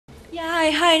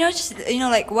Yeah, hi. Just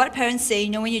like what parents say.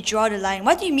 When you draw the line.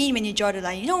 What do you mean when you draw the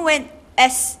line? When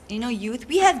as youth,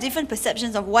 we have different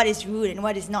perceptions of what is rude and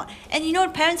what is not. And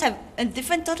parents have a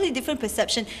totally different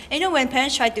perception. And when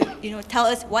parents try to tell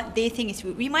us what they think is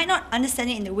rude, we might not understand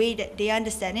it in the way that they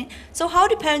understand it. So how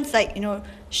do parents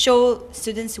show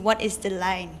students what is the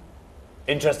line?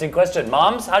 Interesting question.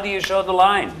 Moms, how do you show the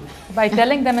line? By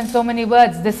telling them in so many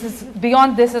words, this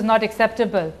is not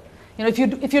acceptable. If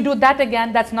you do that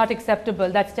again, that's not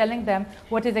acceptable. That's telling them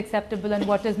what is acceptable and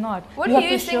what is not. What do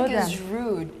you think is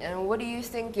rude, and what do you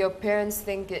think your parents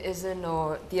think it isn't,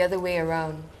 or the other way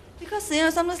around? Because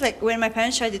sometimes when my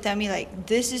parents try to tell me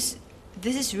this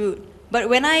is rude, but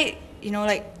when I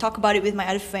talk about it with my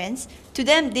other friends, to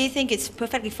them they think it's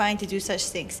perfectly fine to do such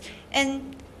things.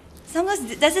 And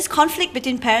sometimes there's this conflict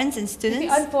between parents and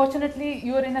students. Unfortunately,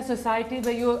 you're in a society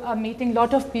where you are meeting a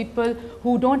lot of people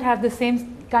who don't have the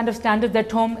same kind of standards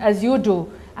at home as you do.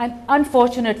 And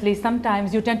unfortunately,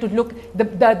 sometimes you tend to look,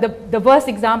 the worst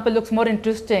example looks more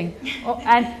interesting.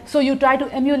 And so you try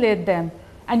to emulate them.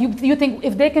 And you think,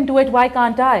 if they can do it, why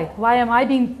can't I?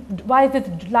 Why is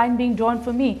this line being drawn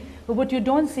for me? But what you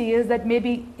don't see is that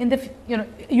maybe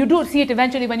you do see it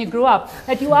eventually when you grow up,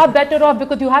 that you are better off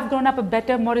because you have grown up a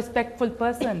better, more respectful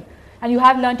person. And you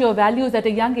have learned your values at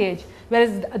a young age.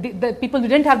 Whereas the people who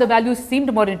didn't have the values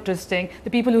seemed more interesting. The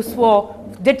people who swore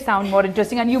did sound more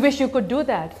interesting, and you wish you could do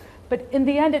that. But in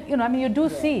the end, you do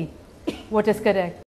see what is correct.